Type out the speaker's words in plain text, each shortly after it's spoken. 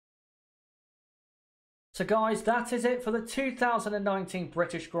So guys, that is it for the 2019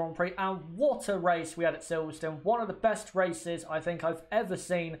 British Grand Prix, and what a race we had at Silverstone. One of the best races I think I've ever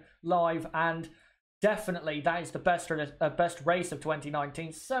seen live, and definitely that is the best race of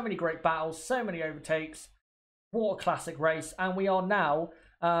 2019. So many great battles, so many overtakes. What a classic race. And we are now,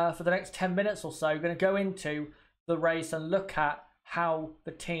 for the next 10 minutes or so, going to go into the race and look at how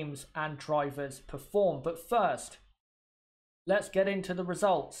the teams and drivers perform. But first, let's get into the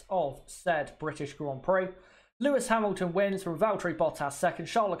results of said British Grand Prix. Lewis Hamilton wins from Valtteri Bottas second,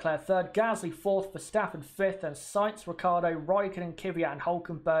 Charles Leclerc third, Gasly fourth, Verstappen fifth, and Sainz, Ricciardo, Raikkonen, Kvyat and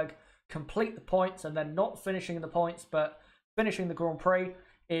Hülkenberg complete the points. And then not finishing in the points but finishing the Grand Prix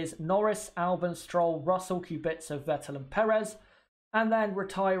is Norris, Albon, Stroll, Russell, Kubica, Vettel and Perez. And then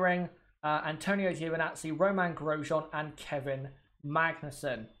retiring Antonio Giovinazzi, Romain Grosjean and Kevin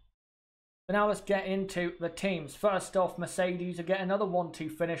Magnussen. But now let's get into the teams. First off, Mercedes will get another 1-2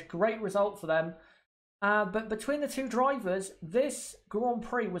 finish. Great result for them. But between the two drivers, this Grand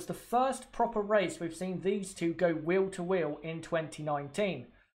Prix was the first proper race we've seen these two go wheel to wheel in 2019.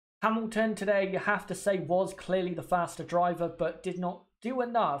 Hamilton today, you have to say, was clearly the faster driver, but did not do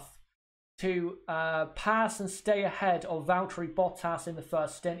enough to pass and stay ahead of Valtteri Bottas in the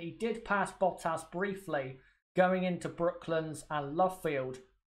first stint. He did pass Bottas briefly going into Brooklands and Lovefield.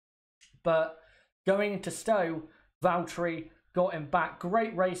 But going into Stowe, Valtteri got him back.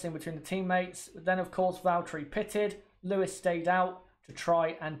 Great racing between the teammates. Then, of course, Valtteri pitted. Lewis stayed out to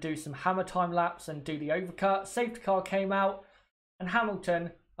try and do some hammer time laps and do the overcut. Safety car came out, and Hamilton,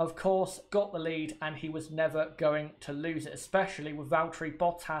 of course, got the lead, and he was never going to lose it, especially with Valtteri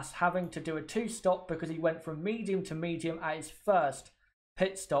Bottas having to do a two-stop because he went from medium to medium at his first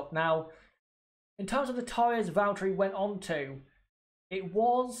pit stop. Now, in terms of the tyres Valtteri went on to, it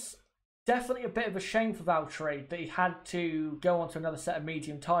was definitely a bit of a shame for Valtteri that he had to go onto another set of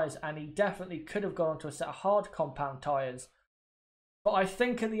medium tyres, and he definitely could have gone onto a set of hard compound tyres. But I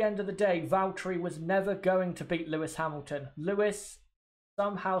think at the end of the day, Valtteri was never going to beat Lewis Hamilton. Lewis,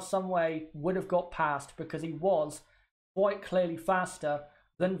 somehow, someway, would have got past because he was quite clearly faster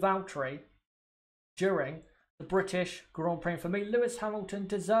than Valtteri during the British Grand Prix. For me, Lewis Hamilton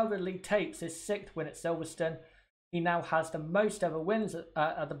deservedly takes his 6th win at Silverstone. He now has the most ever wins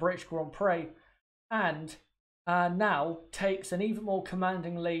at the British Grand Prix, and now takes an even more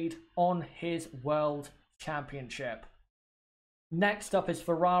commanding lead on his World Championship. Next up is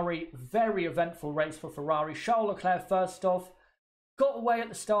Ferrari. Very eventful race for Ferrari. Charles Leclerc first off, got away at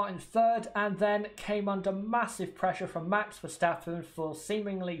the start in 3rd, and then came under massive pressure from Max Verstappen for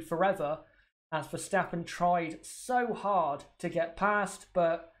seemingly forever, as Verstappen tried so hard to get past,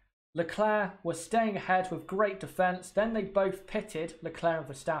 but Leclerc was staying ahead with great defence. Then they both pitted, Leclerc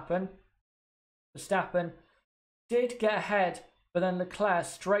and Verstappen. Verstappen did get ahead, but then Leclerc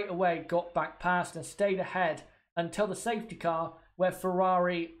straight away got back past and stayed ahead until the safety car, where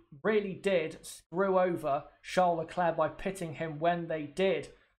Ferrari really did screw over Charles Leclerc by pitting him when they did,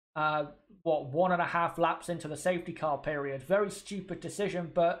 1.5 laps into the safety car period. Very stupid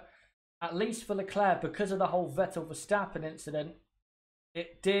decision, but at least for Leclerc, because of the whole Vettel-Verstappen incident,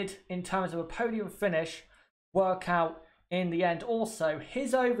 it did, in terms of a podium finish, work out in the end. Also,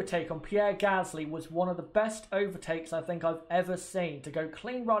 his overtake on Pierre Gasly was one of the best overtakes I think I've ever seen. To go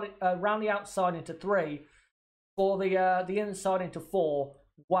clean around the outside into 3, for the inside into 4.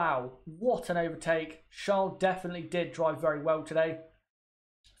 Wow, what an overtake. Charles definitely did drive very well today.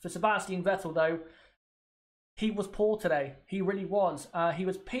 For Sebastian Vettel, though, he was poor today. He really was. He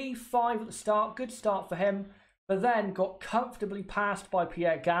was P5 at the start. Good start for him. But then got comfortably passed by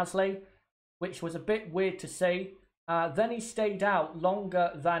Pierre Gasly, which was a bit weird to see. Then he stayed out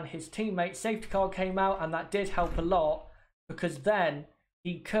longer than his teammate. Safety car came out, and that did help a lot, because then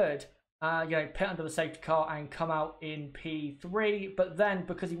he could pit under the safety car and come out in P3. But then,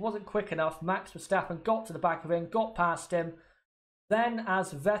 because he wasn't quick enough, Max Verstappen got to the back of him, got past him. Then,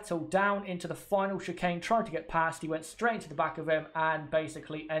 as Vettel down into the final chicane tried to get past, he went straight into the back of him and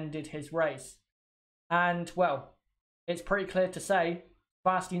basically ended his race. And, well, it's pretty clear to say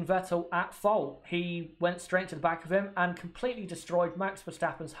Sebastian Vettel at fault. He went straight to the back of him and completely destroyed Max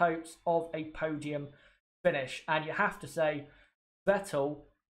Verstappen's hopes of a podium finish. And you have to say, Vettel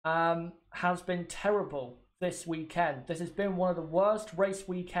has been terrible this weekend. This has been one of the worst race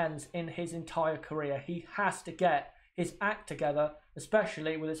weekends in his entire career. He has to get his act together,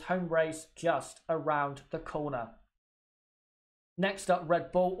 especially with his home race just around the corner. Next up,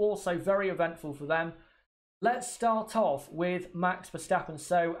 Red Bull, also very eventful for them. Let's start off with Max Verstappen.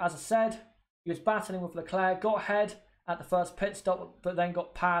 So, as I said, he was battling with Leclerc, got ahead at the first pit stop, but then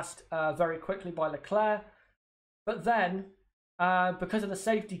got passed very quickly by Leclerc. But then, because of the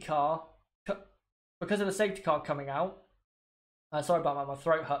safety car, because of the safety car coming out. Sorry about that, my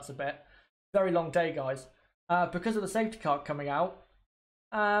throat hurts a bit. Very long day, guys. Because of the safety car coming out,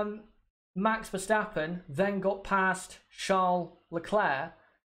 Max Verstappen then got past Charles Leclerc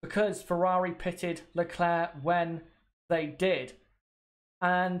because Ferrari pitted Leclerc when they did.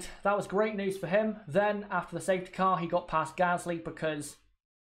 And that was great news for him. Then, after the safety car, he got past Gasly because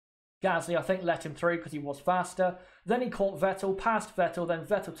Gasly, I think, let him through because he was faster. Then he caught Vettel, passed Vettel, then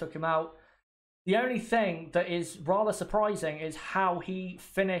Vettel took him out. The only thing that is rather surprising is how he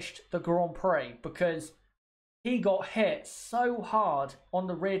finished the Grand Prix, because he got hit so hard on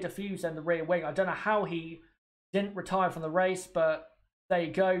the rear diffuser and the rear wing. I don't know how he didn't retire from the race, but there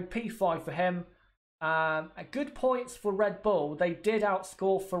you go. P5 for him. Good points for Red Bull. They did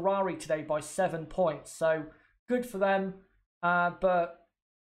outscore Ferrari today by 7 points, so good for them. But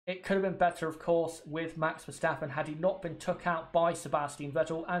it could have been better, of course, with Max Verstappen had he not been took out by Sebastian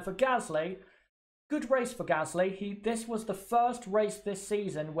Vettel. And for Gasly, good race for Gasly. This was the first race this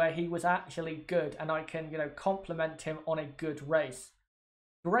season where he was actually good, and I can, compliment him on a good race.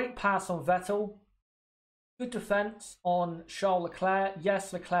 Great pass on Vettel. Good defence on Charles Leclerc.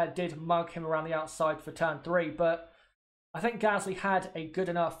 Yes, Leclerc did mug him around the outside for turn 3, but I think Gasly had a good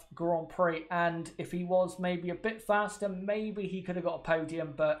enough Grand Prix, and if he was maybe a bit faster, maybe he could have got a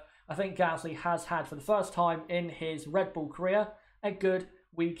podium, but I think Gasly has had, for the first time in his Red Bull career, a good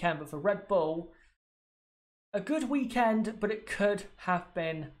weekend. But for Red Bull, a good weekend, but it could have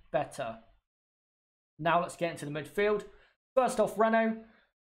been better. Now let's get into the midfield. First off, Renault.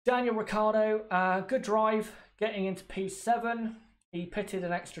 Daniel Ricciardo, good drive, getting into P7. He pitted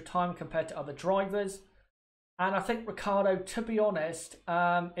an extra time compared to other drivers. And I think Ricciardo, to be honest,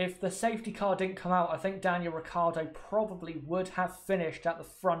 if the safety car didn't come out, I think Daniel Ricciardo probably would have finished at the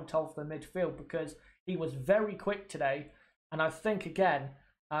front of the midfield because he was very quick today. And I think, again,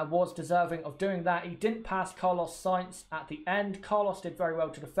 was deserving of doing that. He didn't pass Carlos Sainz at the end. Carlos did very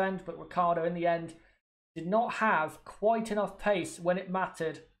well to defend, but Ricciardo, in the end, did not have quite enough pace when it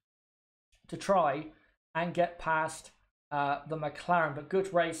mattered to try and get past the McLaren. But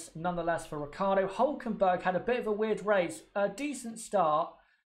good race nonetheless for Ricciardo. Hülkenberg had a bit of a weird race. A decent start.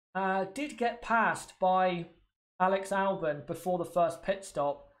 Did get passed by Alex Albon before the first pit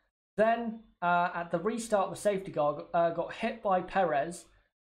stop. Then at the restart of the safety car, got hit by Perez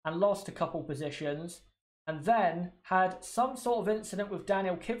and lost a couple positions. And then had some sort of incident with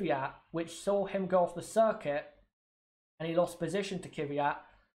Daniel Kvyat, which saw him go off the circuit. And he lost position to Kvyat.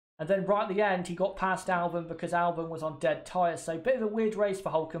 And then right at the end, he got past Albon because Albon was on dead tyres. So a bit of a weird race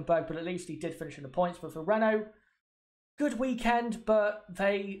for Hülkenberg, but at least he did finish in the points. But for Renault, good weekend, but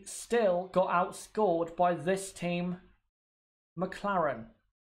they still got outscored by this team, McLaren,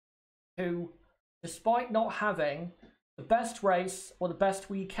 who, despite not having the best race or the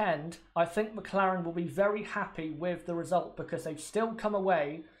best weekend, I think McLaren will be very happy with the result because they've still come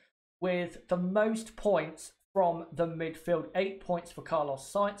away with the most points from the midfield. 8 points for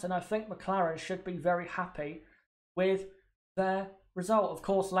Carlos Sainz, and I think McLaren should be very happy with their result. Of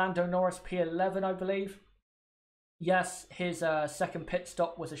course, Lando Norris P11, I believe. Yes, his second pit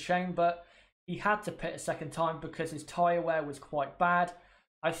stop was a shame, but he had to pit a second time because his tyre wear was quite bad.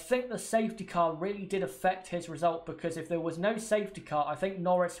 I think the safety car really did affect his result because if there was no safety car, I think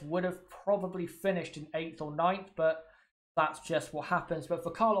Norris would have probably finished in 8th or 9th, but that's just what happens. But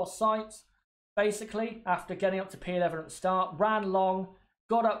for Carlos Sainz, basically, after getting up to P11 at the start, ran long,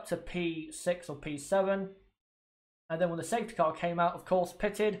 got up to P6 or P7, and then when the safety car came out, of course,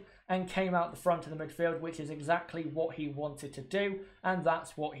 pitted and came out the front of the midfield, which is exactly what he wanted to do, and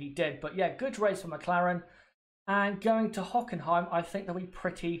that's what he did. But yeah, good race for McLaren. And going to Hockenheim, I think they'll be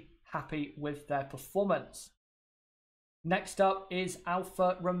pretty happy with their performance. Next up is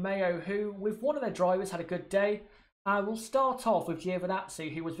Alfa Romeo, who, with one of their drivers, had a good day. We'll start off with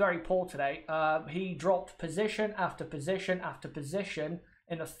Giovinazzi, who was very poor today. He dropped position after position after position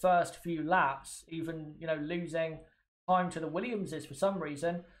in the first few laps, even losing time to the Williamses for some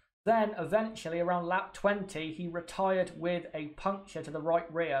reason. Then eventually, around lap 20, he retired with a puncture to the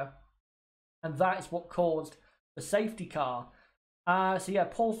right rear, and that is what caused the safety car. So yeah,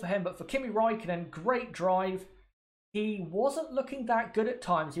 poor for him. But for Kimi Raikkonen, great drive. He wasn't looking that good at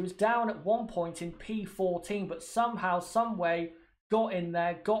times. He was down at one point in P14, but somehow, someway, got in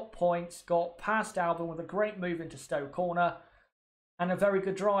there, got points, got past Albon with a great move into Stowe Corner, and a very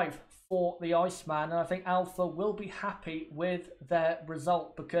good drive for the Iceman. And I think Alfa will be happy with their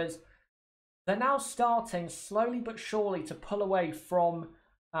result because they're now starting slowly but surely to pull away from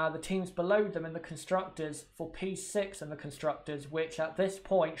the teams below them in the Constructors for P6 in the Constructors, which at this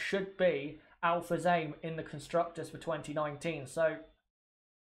point should be Alfa's aim in the Constructors for 2019. So,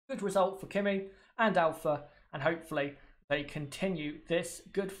 good result for Kimi and Alpha, and hopefully they continue this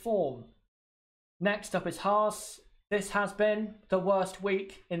good form. Next up is Haas. This has been the worst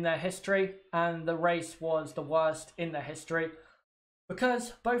week in their history, and the race was the worst in their history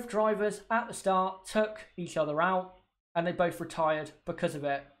because both drivers at the start took each other out and they both retired because of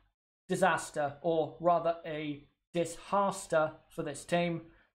it. Disaster, or rather a disaster for this team.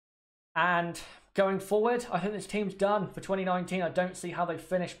 And going forward, I think this team's done for 2019. I don't see how they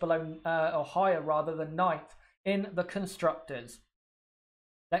finish below or higher rather than 9th in the Constructors.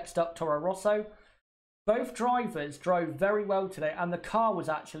 Next up, Toro Rosso. Both drivers drove very well today, and the car was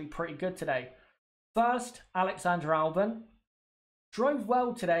actually pretty good today. First, Alexander Albon drove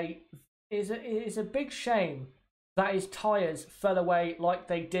well today. It is a big shame that his tyres fell away like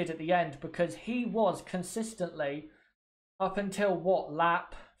they did at the end, because he was consistently, up until what,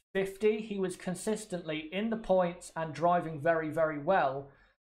 lap 50, he was consistently in the points and driving very, very well.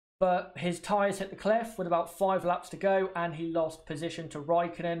 But his tyres hit the cliff with about 5 laps to go, and he lost position to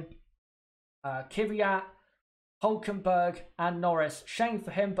Raikkonen, Kvyat, Hülkenberg and Norris. Shame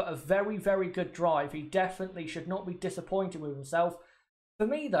for him, but a very, very good drive. He definitely should not be disappointed with himself. For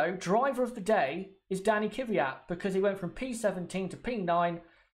me, though, driver of the day is Danny Kvyat, because he went from P17 to P9.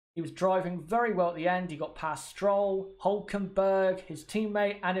 He was driving very well at the end. He got past Stroll, Hülkenberg, his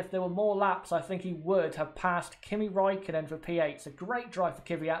teammate, and if there were more laps, I think he would have passed Kimi Raikkonen for P8. It's a great drive for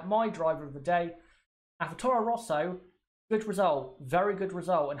Kvyat, my driver of the day. And for Toro Rosso, good result, very good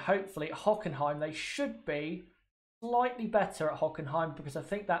result, and hopefully at Hockenheim they should be slightly better at Hockenheim, because I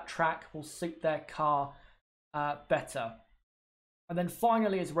think that track will suit their car better. And then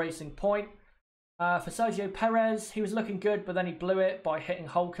finally is Racing Point. For Sergio Perez, he was looking good, but then he blew it by hitting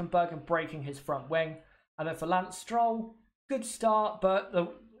Hülkenberg and breaking his front wing. And then for Lance Stroll, good start, but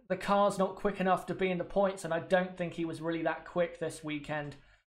the car's not quick enough to be in the points, and I don't think he was really that quick this weekend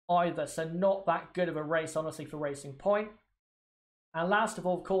either. So not that good of a race, honestly, for Racing Point. And last of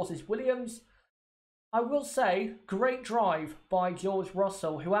all, of course, is Williams. I will say, great drive by George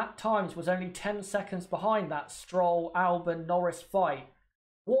Russell, who at times was only 10 seconds behind that Stroll, Albon, Norris fight.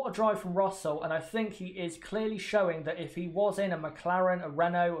 What a drive from Russell, and I think he is clearly showing that if he was in a McLaren, a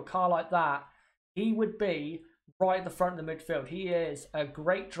Renault, a car like that, he would be right at the front of the midfield. He is a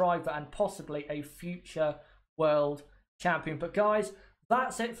great driver and possibly a future world champion. But guys,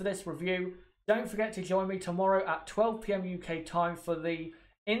 that's it for this review. Don't forget to join me tomorrow at 12 PM UK time for the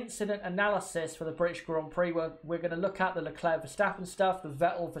incident analysis for the British Grand Prix, where we're going to look at the Leclerc-Verstappen stuff, the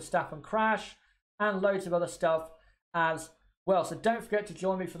Vettel-Verstappen crash, and loads of other stuff as well. So don't forget to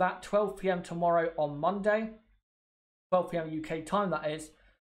join me for that, 12 PM tomorrow on Monday, 12 PM UK time that is.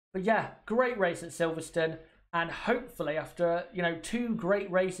 But yeah, great race at Silverstone, and hopefully after 2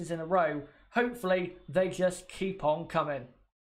 great races in a row, hopefully they just keep on coming.